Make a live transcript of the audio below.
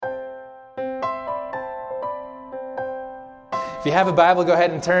If you have a Bible, go ahead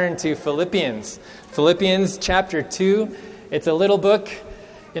and turn to Philippians. Philippians chapter 2. It's a little book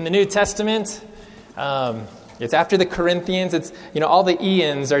in the New Testament. It's after the Corinthians. It's, all the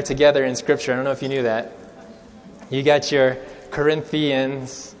Ians are together in Scripture. I don't know if you knew that. You got your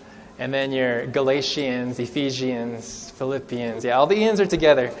Corinthians, and then your Galatians, Ephesians, Philippians. Yeah, all the Ians are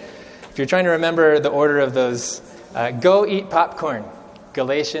together. If you're trying to remember the order of those, go eat popcorn.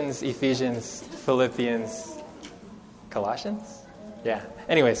 Galatians, Ephesians, Philippians, Colossians? Yeah.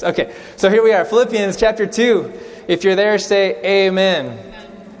 Anyways, okay. So here we are, Philippians chapter 2. If you're there, say amen.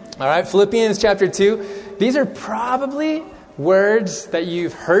 All right, Philippians chapter 2. These are probably words that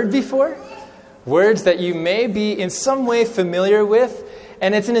you've heard before, words that you may be in some way familiar with,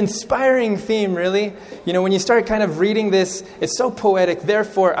 and it's an inspiring theme, really. When you start kind of reading this, it's so poetic.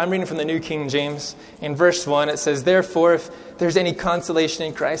 Therefore, I'm reading from the New King James. In verse 1, it says, "Therefore, if there's any consolation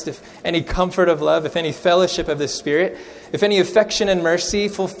in Christ, if any comfort of love, if any fellowship of the Spirit, if any affection and mercy,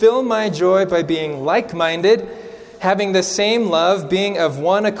 fulfill my joy by being like-minded, having the same love, being of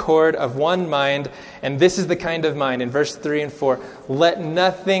one accord, of one mind." And this is the kind of mind. In verse 3 and 4, "Let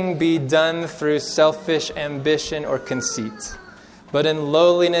nothing be done through selfish ambition or conceit, but in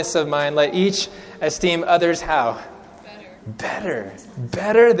lowliness of mind, let each esteem others" how? Better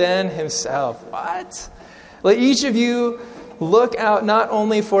than himself. What? "Let each of you look out not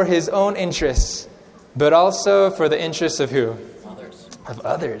only for his own interests, but also for the interests" of who? Of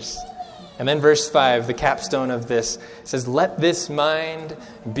others. And then verse 5, the capstone of this, says, "Let this mind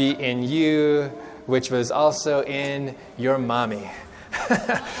be in you, which was also in your mommy."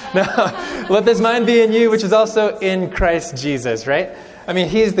 No, let this mind be in you, which is also in Christ Jesus, right? I mean,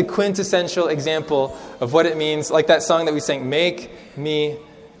 he is the quintessential example of what it means, like that song that we sang, "Make me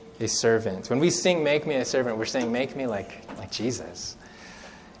a servant." When we sing "Make me a servant," we're saying, "Make me like Jesus."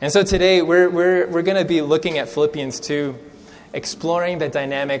 And so today, we're going to be looking at Philippians 2, exploring the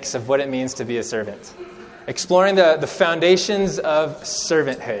dynamics of what it means to be a servant, exploring the foundations of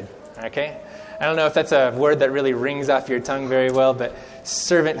servanthood, okay? I don't know if that's a word that really rings off your tongue very well, but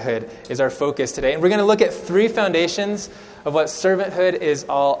servanthood is our focus today. And we're going to look at 3 foundations of what servanthood is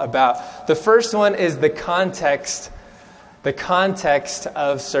all about. The first one is the context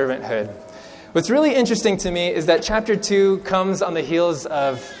of servanthood. What's really interesting to me is that chapter 2 comes on the heels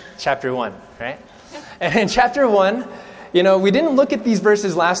of chapter 1, right? And in chapter 1, we didn't look at these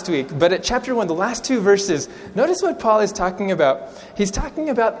verses last week, but at chapter 1, the last 2 verses, notice what Paul is talking about. He's talking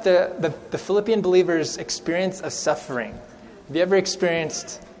about the Philippian believers' experience of suffering. Have you ever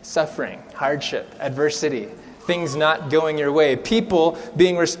experienced suffering, hardship, adversity, things not going your way, people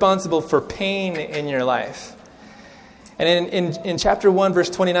being responsible for pain in your life? And in chapter 1, verse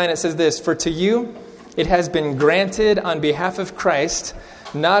 29, it says this, "For to you it has been granted on behalf of Christ,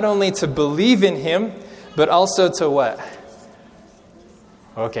 not only to believe in him, but also to" what?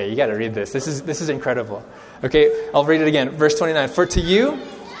 Okay, you got to read this. This is incredible. Okay, I'll read it again. Verse 29. "For to you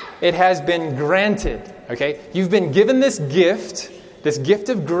it has been granted." Okay, you've been given this gift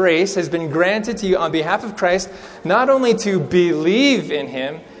of grace has been granted to you on behalf of Christ, not only to believe in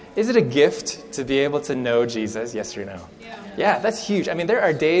him. Is it a gift to be able to know Jesus? Yes or no? Yeah, that's huge. I mean, there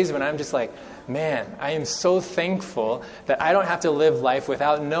are days when I'm just like, man, I am so thankful that I don't have to live life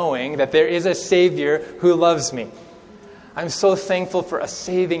without knowing that there is a Savior who loves me. I'm so thankful for a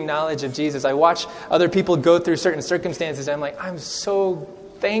saving knowledge of Jesus. I watch other people go through certain circumstances, and I'm like, I'm so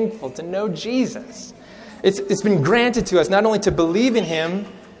thankful to know Jesus. It's been granted to us not only to believe in him,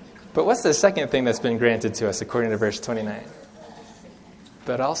 but what's the second thing that's been granted to us according to verse 29?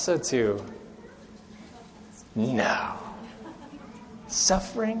 But also to know.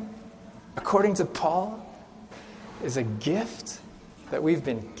 Suffering, according to Paul, is a gift that we've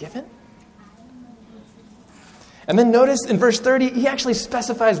been given. And then notice in verse 30, he actually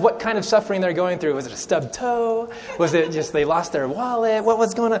specifies what kind of suffering they're going through. Was it a stubbed toe? Was it just they lost their wallet? What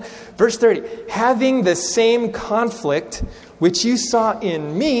was going on? Verse 30, "Having the same conflict which you saw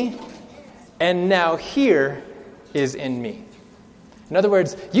in me, and now here is in me." In other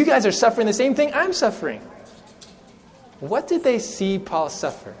words, you guys are suffering the same thing I'm suffering. What did they see Paul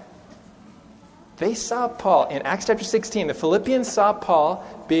suffer? They saw Paul, in Acts chapter 16, the Philippians saw Paul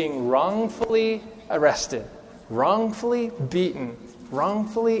being wrongfully arrested, wrongfully beaten,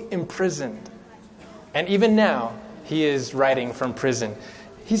 wrongfully imprisoned. And even now, he is writing from prison.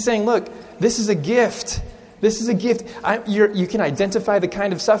 He's saying, look, this is a gift. This is a gift. You can identify the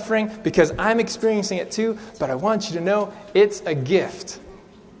kind of suffering because I'm experiencing it too, but I want you to know it's a gift.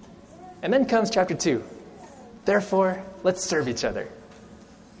 And then comes chapter 2. Therefore, let's serve each other.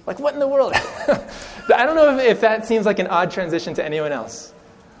 Like, what in the world? I don't know if that seems like an odd transition to anyone else.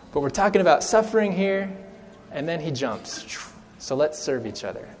 But we're talking about suffering here, and then he jumps So let's serve each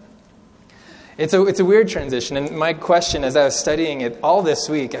other. It's a weird transition, and my question as I was studying it all this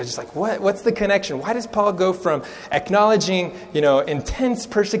week, I was just like, what's the connection? Why does Paul go from acknowledging, intense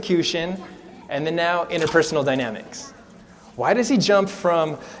persecution and then now interpersonal dynamics? Why does he jump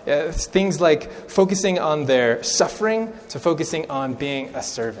from things like focusing on their suffering to focusing on being a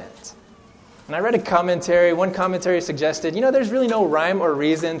servant? And I read a commentary. One commentary suggested, there's really no rhyme or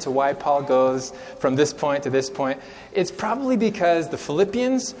reason to why Paul goes from this point to this point. It's probably because the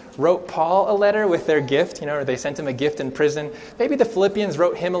Philippians wrote Paul a letter with their gift, or they sent him a gift in prison. Maybe the Philippians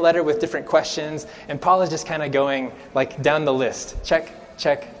wrote him a letter with different questions, and Paul is just kind of going like down the list. Check,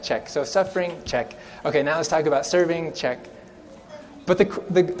 check, check. So suffering, check. Okay, now let's talk about serving, check. But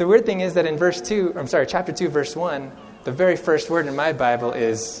the weird thing is that in chapter 2, verse 1, the very first word in my Bible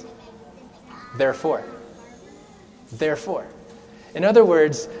is therefore. Therefore. In other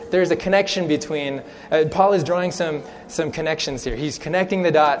words, there's a connection between, Paul is drawing some connections here. He's connecting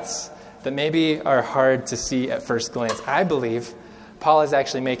the dots that maybe are hard to see at first glance. I believe Paul is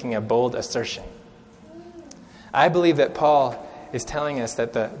actually making a bold assertion. I believe that Paul is telling us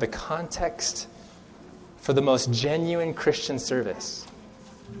that the context for the most genuine Christian service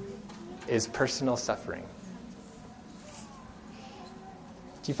is personal suffering.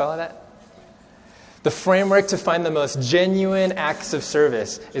 Do you follow that? The framework to find the most genuine acts of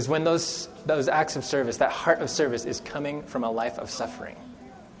service is when those acts of service, that heart of service, is coming from a life of suffering.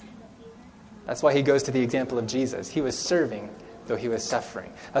 That's why he goes to the example of Jesus. He was serving, though he was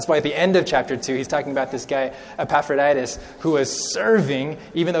suffering. That's why at the end of chapter 2, he's talking about this guy, Epaphroditus, who was serving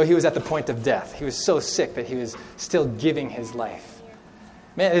even though he was at the point of death. He was so sick that he was still giving his life.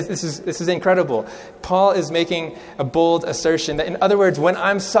 Man, this is incredible. Paul is making a bold assertion that, in other words, when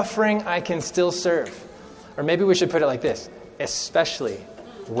I'm suffering, I can still serve. Or maybe we should put it like this: especially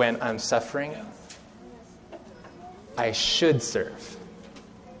when I'm suffering, I should serve.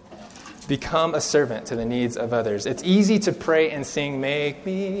 Become a servant to the needs of others. It's easy to pray and sing, "Make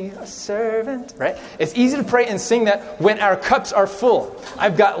me a servant," right? It's easy to pray and sing that when our cups are full.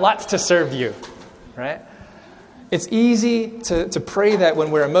 I've got lots to serve you, right? It's easy to pray that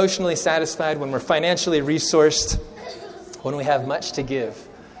when we're emotionally satisfied, when we're financially resourced, when we have much to give.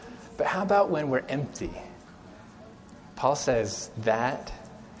 But how about when we're empty? Paul says that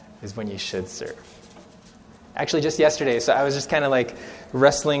is when you should serve. Actually, just yesterday, so I was just kind of like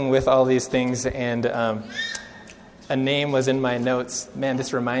wrestling with all these things, and a name was in my notes. Man,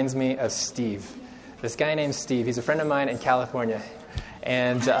 this reminds me of Steve. This guy named Steve, he's a friend of mine in California.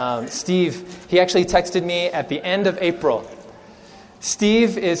 And Steve, he actually texted me at the end of April.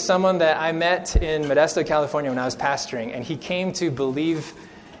 Steve is someone that I met in Modesto, California when I was pastoring, and he came to believe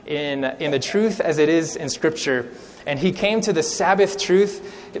in the truth as it is in Scripture. And he came to the Sabbath truth.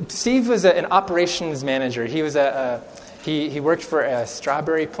 Steve was an operations manager. He was he worked for a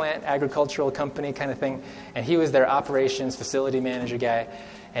strawberry plant agricultural company kind of thing, and he was their operations facility manager guy.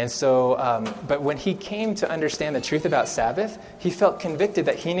 And so, but when he came to understand the truth about Sabbath, he felt convicted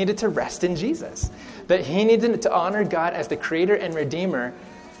that he needed to rest in Jesus, that he needed to honor God as the creator and redeemer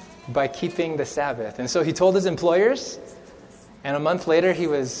by keeping the Sabbath. And so he told his employers, and a month later he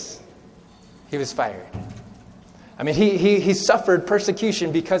was fired. I mean, he suffered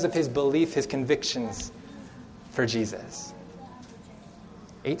persecution because of his belief, his convictions for Jesus.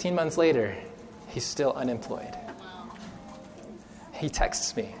 18 months later, he's still unemployed. He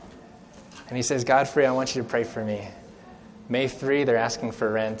texts me, and he says, "Godfrey, I want you to pray for me. May 3, they're asking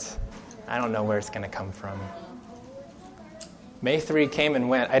for rent. I don't know where it's going to come from." May 3 came and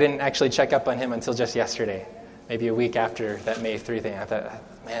went. I didn't actually check up on him until just yesterday, maybe a week after that May 3 thing. I thought,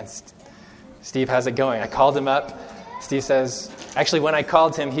 man, Steve, how's it going? I called him up. Steve says, actually, when I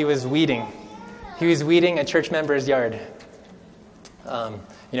called him, he was weeding. He was weeding a church member's yard.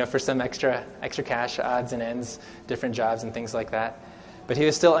 For some extra cash, odds and ends, different jobs and things like that. But he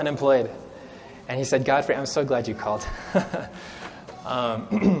was still unemployed. And he said, "Godfrey, I'm so glad you called."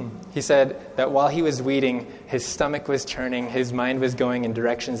 He said that while he was weeding, his stomach was churning, his mind was going in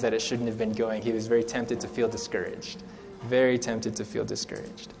directions that it shouldn't have been going. He was very tempted to feel discouraged. Very tempted to feel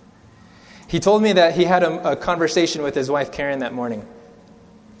discouraged. He told me that he had a conversation with his wife, Karen, that morning.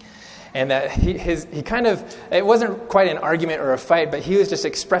 And that he kind of, it wasn't quite an argument or a fight, but he was just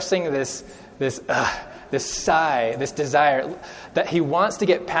expressing this sigh, this desire that he wants to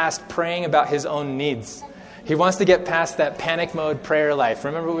get past praying about his own needs. He wants to get past that panic mode prayer life.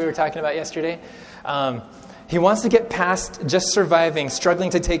 Remember what we were talking about yesterday? He wants to get past just surviving, struggling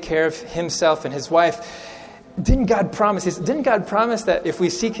to take care of himself and his wife. Didn't God promise that if we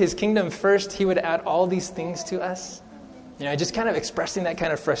seek his kingdom first, he would add all these things to us? Just kind of expressing that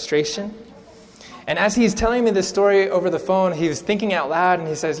kind of frustration. And as he's telling me this story over the phone, he was thinking out loud, and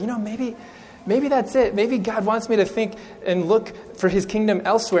he says, maybe that's it. Maybe God wants me to think and look for his kingdom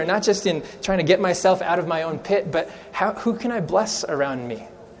elsewhere, not just in trying to get myself out of my own pit, but who can I bless around me?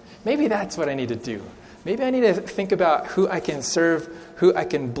 Maybe that's what I need to do. Maybe I need to think about who I can serve, who I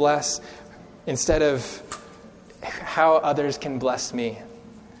can bless, instead of how others can bless me.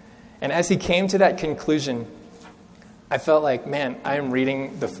 And as he came to that conclusion, I felt like, man, I am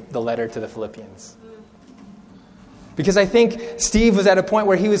reading the letter to the Philippians. Because I think Steve was at a point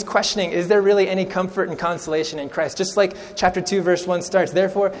where he was questioning, is there really any comfort and consolation in Christ? Just like chapter 2, verse 1 starts.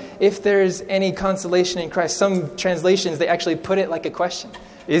 Therefore, if there's any consolation in Christ, some translations, they actually put it like a question.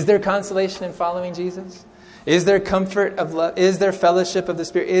 Is there consolation in following Jesus? Is there comfort of love? Is there fellowship of the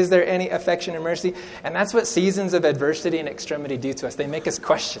Spirit? Is there any affection and mercy? And that's what seasons of adversity and extremity do to us. They make us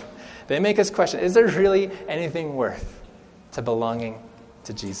question. They make us question, is there really anything worth to belonging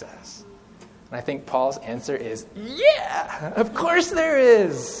to Jesus? And I think Paul's answer is, yeah, of course there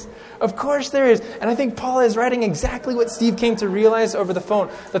is. Of course there is. And I think Paul is writing exactly what Steve came to realize over the phone,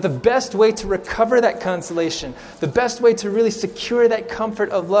 that the best way to recover that consolation, the best way to really secure that comfort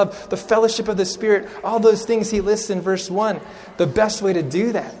of love, the fellowship of the Spirit, all those things he lists in verse 1, the best way to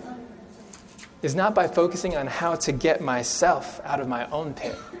do that is not by focusing on how to get myself out of my own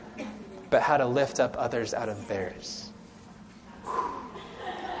pit, but how to lift up others out of theirs.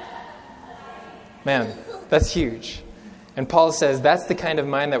 Man, that's huge. And Paul says that's the kind of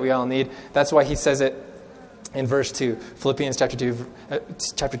mind that we all need. That's why he says it in verse 2. Philippians chapter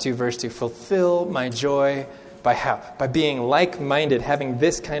 2, verse 2. Fulfill my joy by how? By being like-minded, having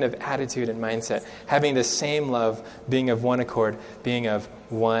this kind of attitude and mindset, having the same love, being of one accord, being of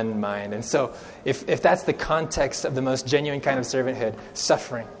one mind. And so if that's the context of the most genuine kind of servanthood,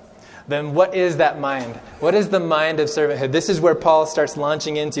 suffering, then what is that mind? What is the mind of servanthood? This is where Paul starts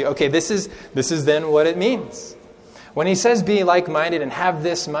launching into, okay, this is then what it means. When he says be like-minded and have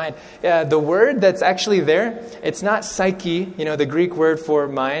this mind, the word that's actually there, it's not psyche, the Greek word for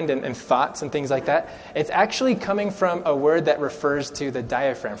mind and thoughts and things like that. It's actually coming from a word that refers to the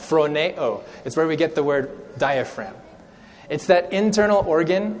diaphragm, phroneo. It's where we get the word diaphragm. It's that internal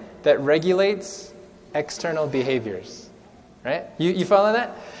organ that regulates external behaviors, right? You follow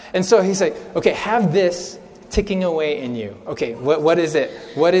that? And so he's like, okay, have this ticking away in you. Okay, what is it?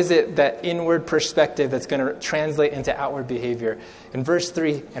 What is it, that inward perspective that's going to translate into outward behavior? In verse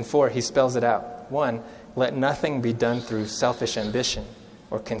 3 and 4, he spells it out. 1, let nothing be done through selfish ambition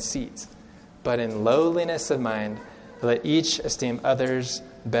or conceit, but in lowliness of mind, let each esteem others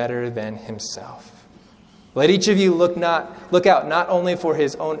better than himself. Let each of you look out not only for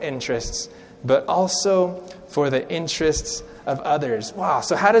his own interests, but also for the interests of others. Wow,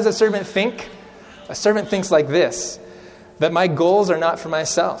 so how does a servant think? A servant thinks like this, that my goals are not for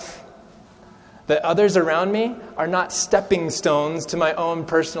myself, that others around me are not stepping stones to my own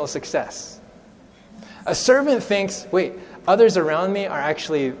personal success. A servant thinks, wait, others around me are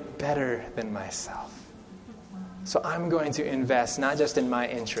actually better than myself. So I'm going to invest not just in my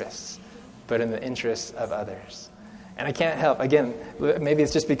interests, but in the interests of others. And I can't help, again, maybe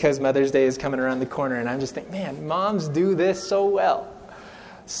it's just because Mother's Day is coming around the corner and I'm just thinking, man, moms do this so well.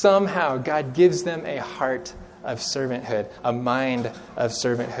 Somehow God gives them a heart of servanthood, a mind of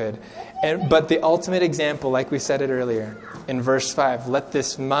servanthood. But the ultimate example, like we said it earlier, in verse 5, let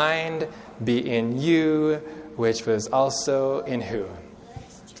this mind be in you, which was also in who?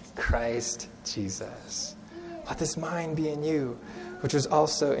 Christ Jesus. Let this mind be in you, which was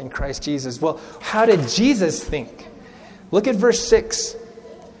also in Christ Jesus. Well, how did Jesus think? Look at verse 6.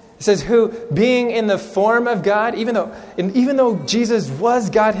 It says, who, being in the form of God, even though Jesus was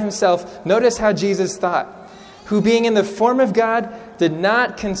God himself, notice how Jesus thought. Who, being in the form of God, did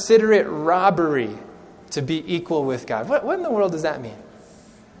not consider it robbery to be equal with God. What in the world does that mean?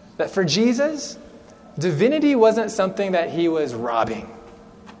 That for Jesus, divinity wasn't something that he was robbing.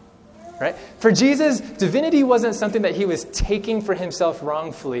 Right? For Jesus, divinity wasn't something that he was taking for himself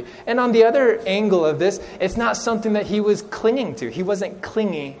wrongfully. And on the other angle of this, it's not something that he was clinging to. He wasn't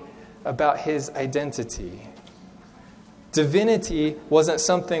clingy about his identity. Divinity wasn't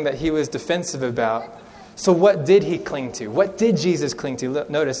something that he was defensive about. So what did he cling to? What did Jesus cling to?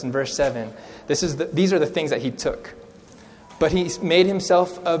 Notice in verse 7, these are the things that he took. But he made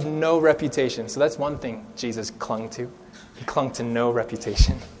himself of no reputation. So that's one thing Jesus clung to. He clung to no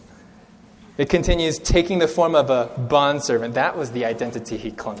reputation. It continues, taking the form of a bondservant. That was the identity he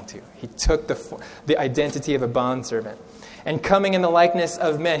clung to. He took the identity of a bondservant. And coming in the likeness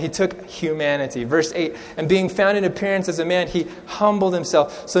of man, he took humanity. Verse 8, and being found in appearance as a man, he humbled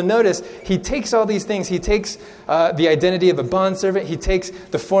himself. So notice, he takes all these things. He takes the identity of a bondservant. He takes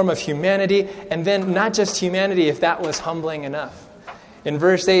the form of humanity. And then not just humanity, if that was humbling enough. In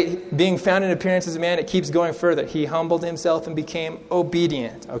verse 8, being found in appearance as a man, it keeps going further. He humbled himself and became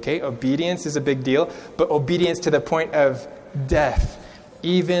obedient. Okay, obedience is a big deal, but obedience to the point of death,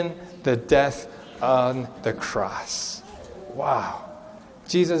 even the death on the cross. Wow.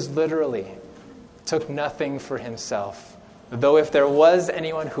 Jesus literally took nothing for himself. Though if there was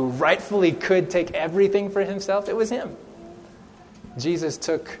anyone who rightfully could take everything for himself, it was him. Jesus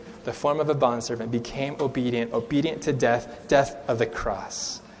took the form of a bondservant, became obedient to death, death of the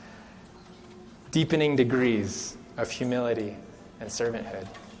cross. Deepening degrees of humility and servanthood.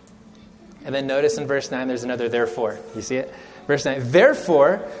 And then notice in verse 9, there's another therefore. You see it? Verse 9,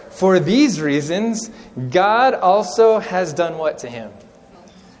 therefore, for these reasons, God also has done what to him?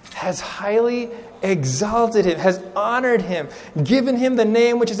 Has highly exalted him, has honored him, given him the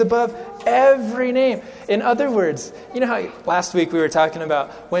name which is above every name. In other words, you know how last week we were talking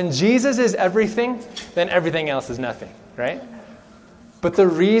about when Jesus is everything, then everything else is nothing, right? But the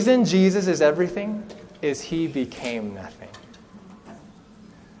reason Jesus is everything is he became nothing.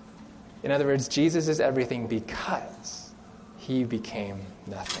 In other words, Jesus is everything because he became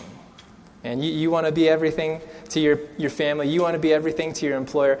nothing. And you want to be everything to your family. You want to be everything to your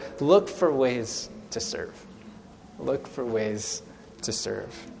employer. Look for ways to serve. Look for ways to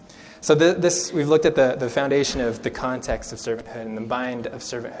serve. So this we've looked at the foundation of the context of servanthood and the mind of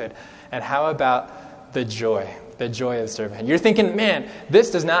servanthood. And how about the joy of servanthood? You're thinking, man, this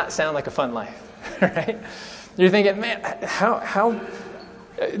does not sound like a fun life, right? You're thinking, man, how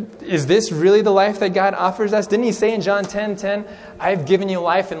is this really the life that God offers us? Didn't he say in John 10:10, I've given you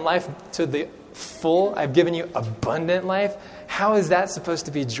life and life to the full. I've given you abundant life. How is that supposed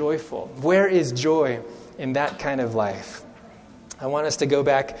to be joyful? Where is joy in that kind of life? I want us to go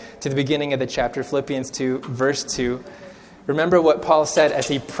back to the beginning of the chapter, Philippians 2, verse 2. Remember what Paul said as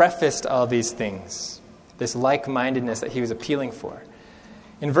he prefaced all these things, this like-mindedness that he was appealing for.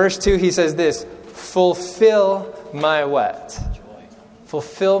 In verse 2, he says this, fulfill my what?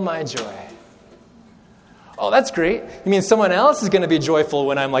 Fulfill my joy. Oh, that's great. You mean someone else is going to be joyful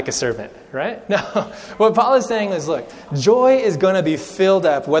when I'm like a servant, right? No. What Paul is saying is, look, joy is going to be filled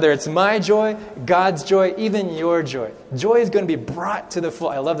up, whether it's my joy, God's joy, even your joy. Joy is going to be brought to the full.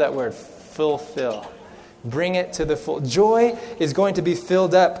 I love that word, fulfill. Bring it to the full. Joy is going to be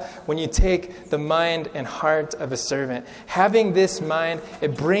filled up when you take the mind and heart of a servant. Having this mind,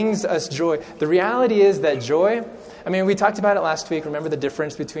 it brings us joy. The reality is that joy, we talked about it last week. Remember the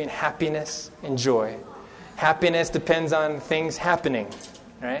difference between happiness and joy. Happiness depends on things happening,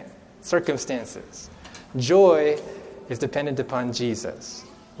 right? Circumstances. Joy is dependent upon Jesus,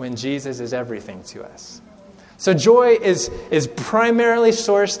 when Jesus is everything to us. So joy is primarily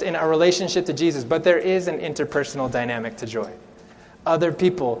sourced in our relationship to Jesus, but there is an interpersonal dynamic to joy. Other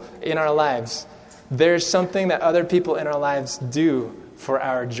people in our lives, there's something that other people in our lives do for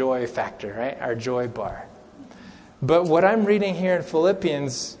our joy factor, right? Our joy bar. But what I'm reading here in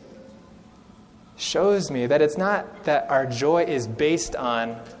Philippians shows me that it's not that our joy is based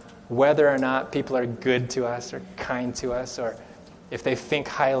on whether or not people are good to us or kind to us or if they think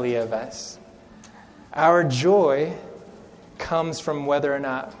highly of us. Our joy comes from whether or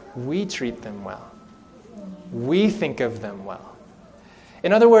not we treat them well. We think of them well.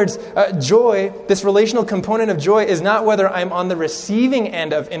 In other words, joy, this relational component of joy, is not whether I'm on the receiving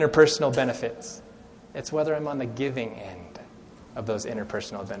end of interpersonal benefits. It's whether I'm on the giving end of those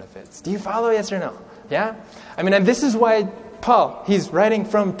interpersonal benefits. Do you follow, yes or no? Yeah? And this is why Paul, he's writing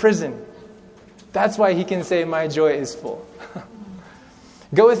from prison. That's why he can say, my joy is full.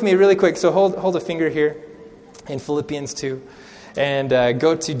 Go with me really quick. So hold a finger here in Philippians 2 and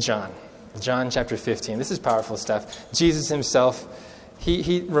go to John chapter 15. This is powerful stuff. Jesus himself,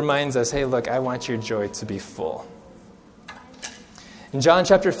 he reminds us, hey, look, I want your joy to be full. In John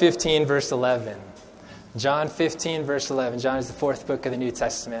chapter 15, verse 11. John 15, verse 11. John is the fourth book of the New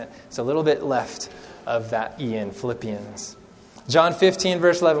Testament. It's a little bit left of that E in Philippians. John 15,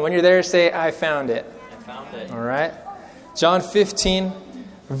 verse 11. When you're there, say, I found it. I found it. All right. John 15,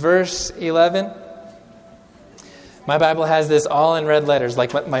 verse 11. My Bible has this all in red letters,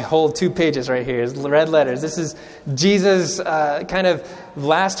 like my whole 2 pages right here is red letters. This is Jesus' kind of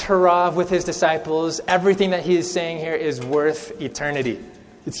last hurrah with his disciples. Everything that he is saying here is worth eternity.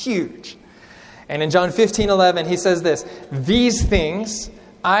 It's huge. And in John 15:11, he says this, these things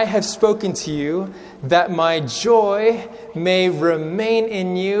I have spoken to you that my joy may remain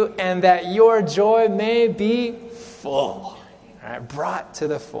in you and that your joy may be full. All right, brought to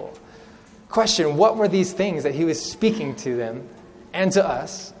the full. Question, what were these things that he was speaking to them and to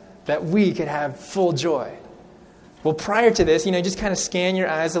us that we could have full joy? Well, prior to this, just kind of scan your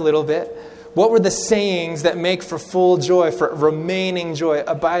eyes a little bit. What were the sayings that make for full joy, for remaining joy,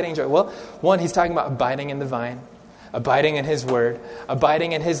 abiding joy? Well, one, he's talking about abiding in the vine, abiding in his word,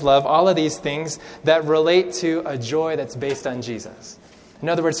 abiding in his love, all of these things that relate to a joy that's based on Jesus. In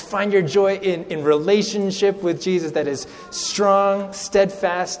other words, find your joy in relationship with Jesus that is strong,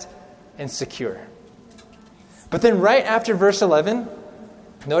 steadfast, and secure. But then right after verse 11,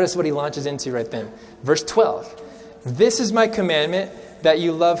 notice what he launches into right then. Verse 12. This is my commandment, that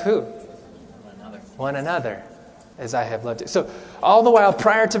you love who? One another, as I have loved you. So all the while,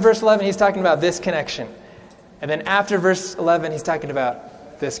 prior to verse 11, he's talking about this connection. And then after verse 11, he's talking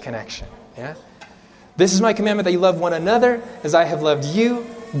about this connection. Yeah? This is my commandment, that you love one another, as I have loved you.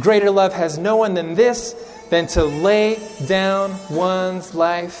 Greater love has no one than this, than to lay down one's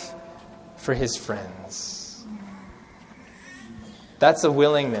life for his friends. That's a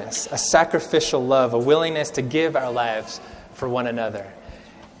willingness, a sacrificial love, a willingness to give our lives for one another.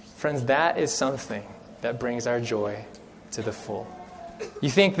 Friends, that is something that brings our joy to the full. You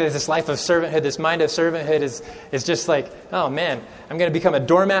think that this life of servanthood, this mind of servanthood is just like, oh man, I'm going to become a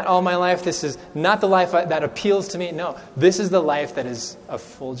doormat all my life. This is not the life that appeals to me. No, this is the life that is of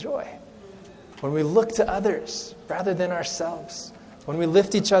full joy. When we look to others rather than ourselves. When we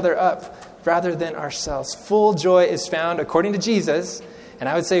lift each other up rather than ourselves. Full joy is found, according to Jesus, and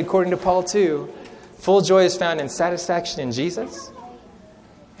I would say according to Paul too, full joy is found in satisfaction in Jesus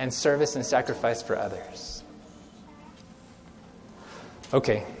and service and sacrifice for others.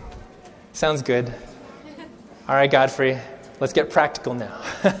 Okay, sounds good. All right, Godfrey, let's get practical now.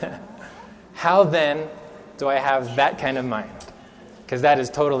 How then do I have that kind of mind? Because that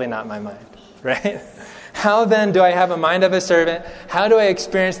is totally not my mind, right? How then do I have a mind of a servant? How do I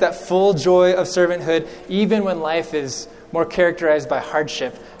experience that full joy of servanthood even when life is more characterized by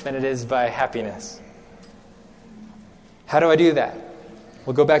hardship than it is by happiness? How do I do that?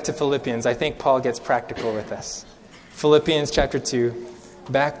 We'll go back to Philippians. I think Paul gets practical with us. Philippians chapter 2,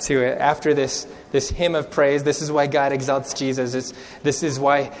 back to it. After this hymn of praise, this is why God exalts Jesus. This is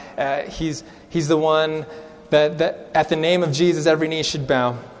why he's the one that at the name of Jesus every knee should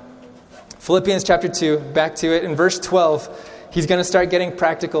bow. Philippians chapter 2, back to it. In verse 12, he's going to start getting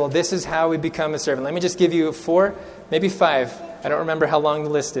practical. This is how we become a servant. Let me just give you 4, maybe 5. I don't remember how long the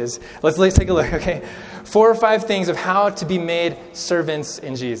list is. Let's take a look, okay? 4 or 5 things of how to be made servants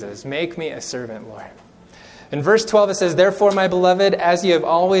in Jesus. Make me a servant, Lord. In verse 12, it says, therefore, my beloved, as you have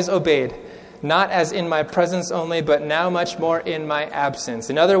always obeyed, not as in my presence only, but now much more in my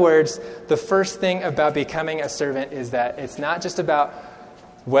absence. In other words, the first thing about becoming a servant is that it's not just about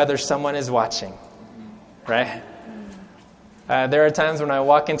whether someone is watching, right? There are times when I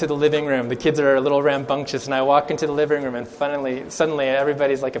walk into the living room, the kids are a little rambunctious, and I walk into the living room and suddenly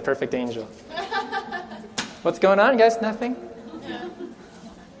everybody's like a perfect angel. What's going on, guys? Nothing? Yeah.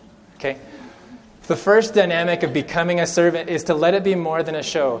 Okay. The first dynamic of becoming a servant is to let it be more than a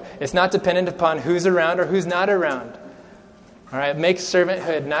show. It's not dependent upon who's around or who's not around. All right, make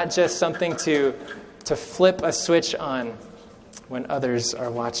servanthood not just something to flip a switch on when others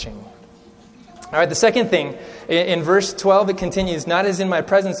are watching. All right, the second thing, in verse 12, it continues, not as in my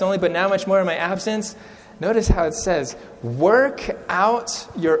presence only, but now much more in my absence. Notice how it says, work out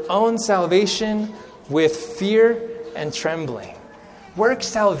your own salvation with fear and trembling. Work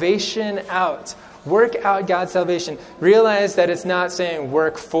salvation out. Work out God's salvation. Realize that it's not saying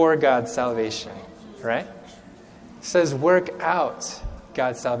work for God's salvation, right? It says work out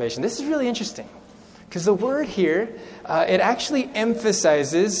God's salvation. This is really interesting because the word here, it actually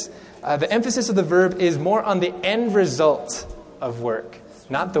emphasizes, the emphasis of the verb is more on the end result of work,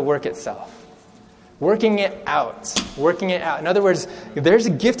 not the work itself. Working it out. Working it out. In other words, there's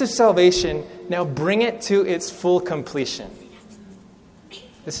a gift of salvation. Now bring it to its full completion.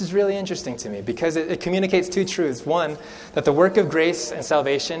 This is really interesting to me because it communicates 2 truths. One, that the work of grace and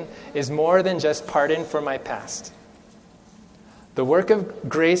salvation is more than just pardon for my past. The work of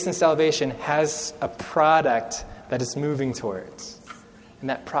grace and salvation has a product that it's moving towards. And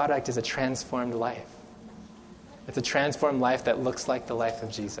that product is a transformed life. It's a transformed life that looks like the life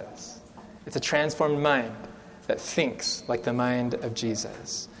of Jesus. It's a transformed mind that thinks like the mind of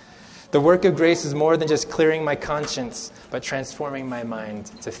Jesus. The work of grace is more than just clearing my conscience, but transforming my mind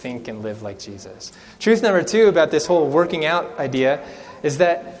to think and live like Jesus. Truth number 2 about this whole working out idea is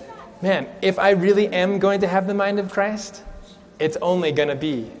that, man, if I really am going to have the mind of Christ, it's only going to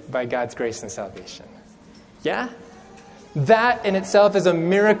be by God's grace and salvation. Yeah? That in itself is a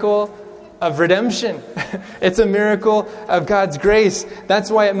miracle of redemption. It's a miracle of God's grace.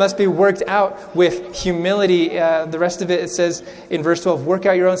 That's why it must be worked out with humility. The rest of it says in verse 12, work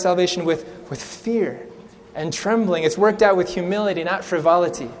out your own salvation with fear and trembling. It's worked out with humility, not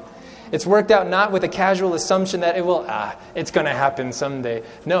frivolity. It's worked out not with a casual assumption that it's going to happen someday.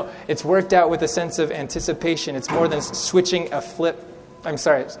 No, it's worked out with a sense of anticipation. It's more than flipping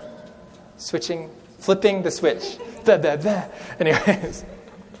the switch. Anyways.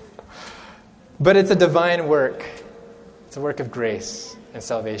 But it's a divine work. It's a work of grace and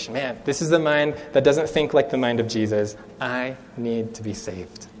salvation. Man, this is the mind that doesn't think like the mind of Jesus. I need to be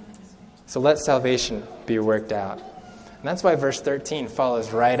saved. So let salvation be worked out. And that's why verse 13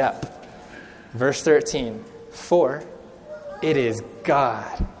 follows right up. Verse 13, for it is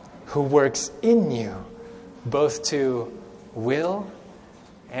God who works in you, both to will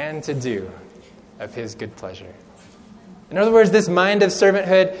and to do of his good pleasure. In other words, this mind of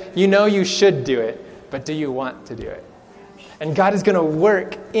servanthood, you know you should do it, but do you want to do it? And God is going to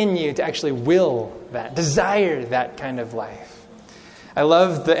work in you to actually will that, desire that kind of life. I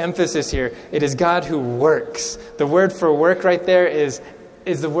love the emphasis here. It is God who works. The word for work right there is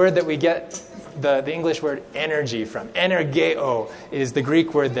the word that we get the English word energy from. Energeo is the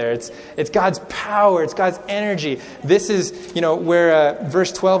Greek word there. It's God's power. It's God's energy. This is, where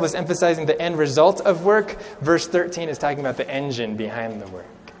verse 12 is emphasizing the end result of work. Verse 13 is talking about the engine behind the work.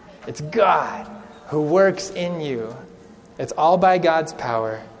 It's God who works in you. It's all by God's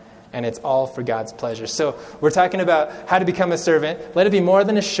power, and it's all for God's pleasure. So we're talking about how to become a servant. Let it be more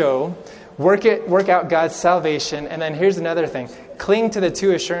than a show. Work out God's salvation. And then here's another thing. Cling to the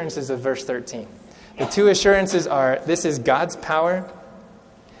two assurances of verse 13. The two assurances are, this is God's power,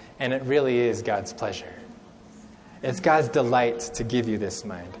 and it really is God's pleasure. It's God's delight to give you this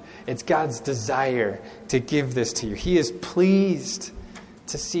mind. It's God's desire to give this to you. He is pleased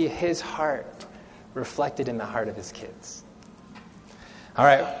to see his heart reflected in the heart of his kids. All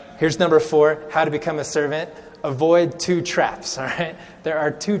right, here's number 4, how to become a servant. Avoid 2 traps, all right? There are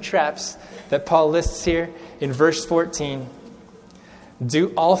 2 traps that Paul lists here in verse 14.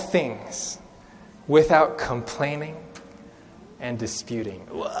 Do all things without complaining and disputing.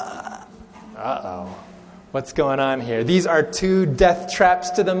 Uh-oh. What's going on here? These are 2 death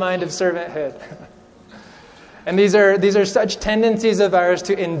traps to the mind of servanthood. And these are such tendencies of ours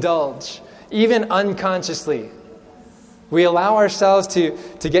to indulge, even unconsciously. We allow ourselves to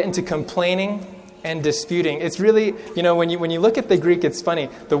get into complaining and disputing. It's really, when you look at the Greek, it's funny.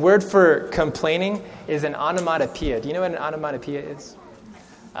 The word for complaining is an onomatopoeia. Do you know what an onomatopoeia is?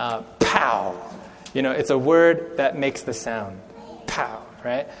 Pow. It's a word that makes the sound. Pow,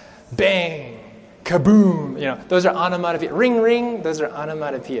 right? Bang. Kaboom. Those are onomatopoeias. Ring, ring. Those are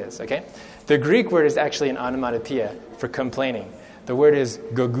onomatopoeias, okay? The Greek word is actually an onomatopoeia for complaining. The word is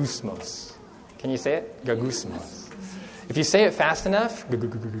gogusmos. Can you say it? Gogusmos. If you say it fast enough,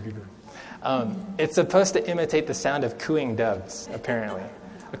 it's supposed to imitate the sound of cooing doves, apparently,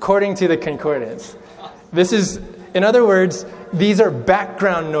 according to the concordance. This is, in other words, these are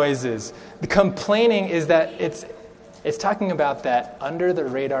background noises. The complaining is that it's talking about that under the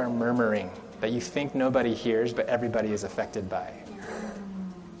radar murmuring that you think nobody hears, but everybody is affected by.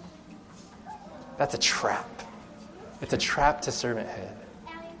 That's a trap. It's a trap to servanthood.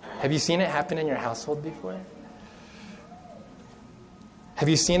 Have you seen it happen in your household before? Have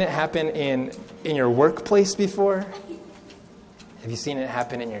you seen it happen in your workplace before? Have you seen it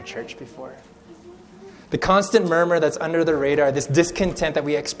happen in your church before? The constant murmur that's under the radar, this discontent that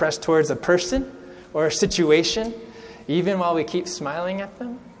we express towards a person or a situation, even while we keep smiling at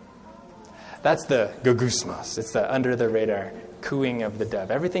them, that's the gogusmos. It's the under the radar cooing of the dove.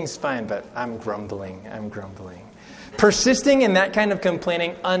 Everything's fine, but I'm grumbling. Persisting in that kind of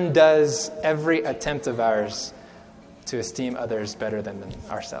complaining undoes every attempt of ours to esteem others better than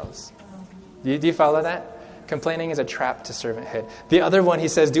ourselves. Do you follow that? Complaining is a trap to servanthood. The other one, he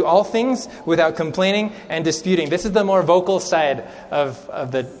says, do all things without complaining and disputing. This is the more vocal side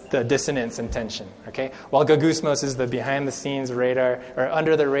of the dissonance and tension. Okay, while gogusmos is the behind-the-scenes radar or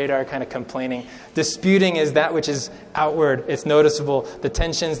under the radar kind of complaining, disputing is that which is outward. It's noticeable. The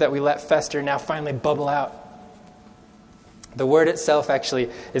tensions that we let fester now finally bubble out. The word itself actually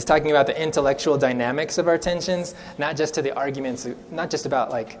is talking about the intellectual dynamics of our tensions, not just to the arguments, not just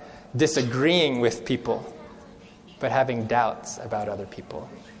about disagreeing with people, but having doubts about other people.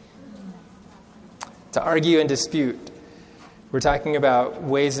 To argue and dispute, we're talking about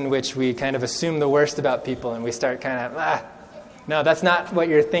ways in which we kind of assume the worst about people and we start kind of, no, that's not what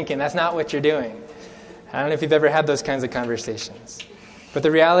you're thinking, that's not what you're doing. I don't know if you've ever had those kinds of conversations. But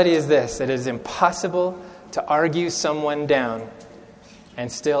the reality is this: it is impossible to argue someone down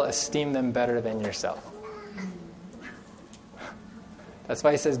and still esteem them better than yourself. That's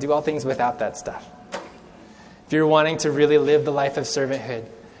why he says, do all things without that stuff. If you're wanting to really live the life of servanthood,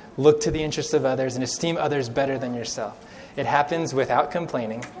 look to the interests of others and esteem others better than yourself. It happens without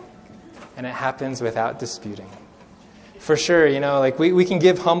complaining, and it happens without disputing. For sure, we can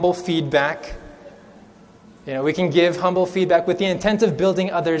give humble feedback. We can give humble feedback with the intent of building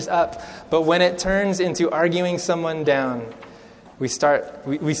others up. But when it turns into arguing someone down, we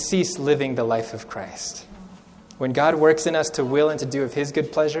cease living the life of Christ. When God works in us to will and to do of his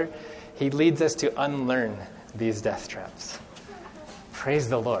good pleasure, he leads us to unlearn these death traps. Praise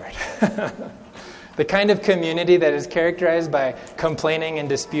the Lord. The kind of community that is characterized by complaining and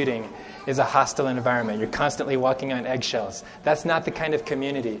disputing is a hostile environment. You're constantly walking on eggshells. That's not the kind of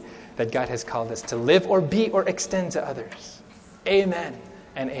community that God has called us to live or be or extend to others. Amen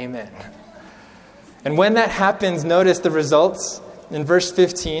and amen. And when that happens, notice the results in verse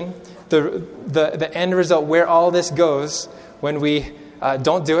 15, the end result, where all this goes when we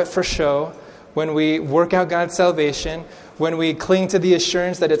don't do it for show, when we work out God's salvation, when we cling to the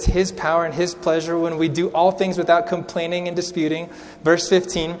assurance that it's his power and his pleasure, when we do all things without complaining and disputing. Verse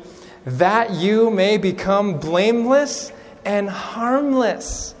 15, that you may become blameless and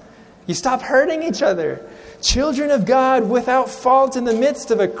harmless. You stop hurting each other. Children of God without fault in the midst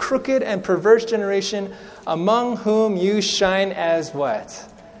of a crooked and perverse generation, among whom you shine as what?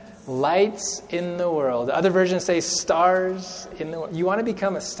 Lights in the world. Other versions say stars in the world. You want to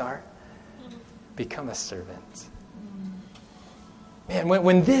become a star? Become a servant. Man,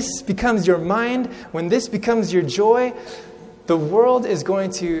 when this becomes your mind, when this becomes your joy, the world is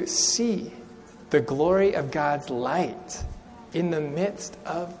going to see the glory of God's light in the midst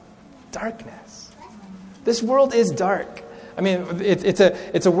of darkness. This world is dark. I mean, it's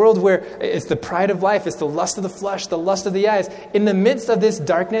a world where it's the pride of life, it's the lust of the flesh, the lust of the eyes. In the midst of this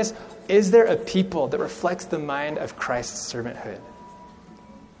darkness, is there a people that reflects the mind of Christ's servanthood?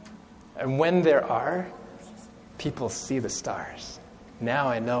 And when there are, people see the stars. Now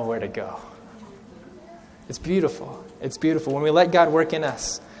I know where to go. It's beautiful. It's beautiful. When we let God work in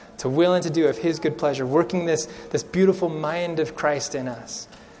us to will and to do of his good pleasure, working this beautiful mind of Christ in us,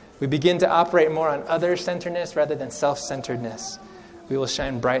 we begin to operate more on other-centeredness rather than self-centeredness. We will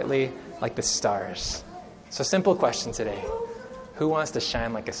shine brightly like the stars. So, simple question today. Who wants to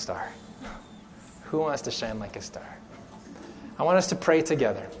shine like a star? Who wants to shine like a star? I want us to pray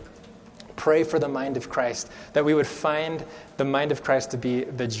together. Pray for the mind of Christ, that we would find the mind of Christ to be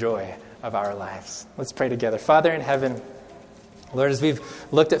the joy of our lives. Let's pray together. Father in heaven, Lord, as we've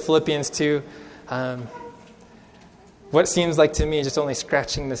looked at Philippians 2, what seems like to me just only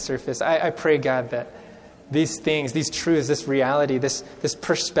scratching the surface, I pray, God, that these things, these truths, this reality, this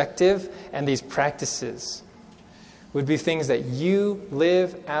perspective, and these practices would be things that you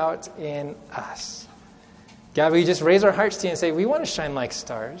live out in us. God, we just raise our hearts to you and say, we want to shine like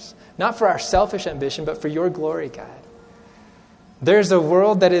stars, not for our selfish ambition, but for your glory, God. There's a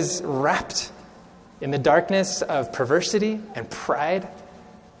world that is wrapped in the darkness of perversity and pride,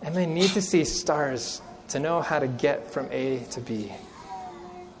 and they need to see stars to know how to get from A to B.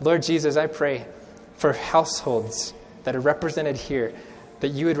 Lord Jesus, I pray for households that are represented here, that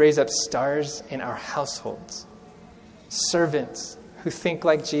you would raise up stars in our households. Servants who think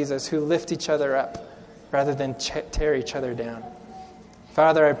like Jesus, who lift each other up rather than tear each other down.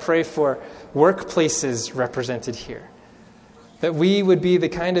 Father, I pray for workplaces represented here, that we would be the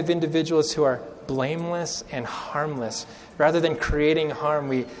kind of individuals who are blameless and harmless. Rather than creating harm,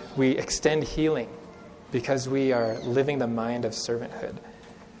 we extend healing because we are living the mind of servanthood.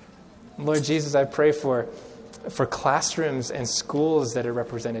 Lord Jesus, I pray for classrooms and schools that are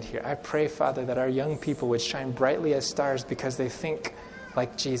represented here. I pray, Father, that our young people would shine brightly as stars because they think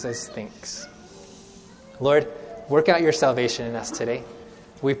like Jesus thinks. Lord, work out your salvation in us today.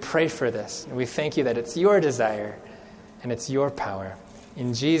 We pray for this, and we thank you that it's your desire and it's your power.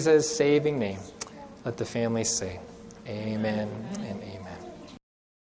 In Jesus' saving name, let the family say, amen and amen.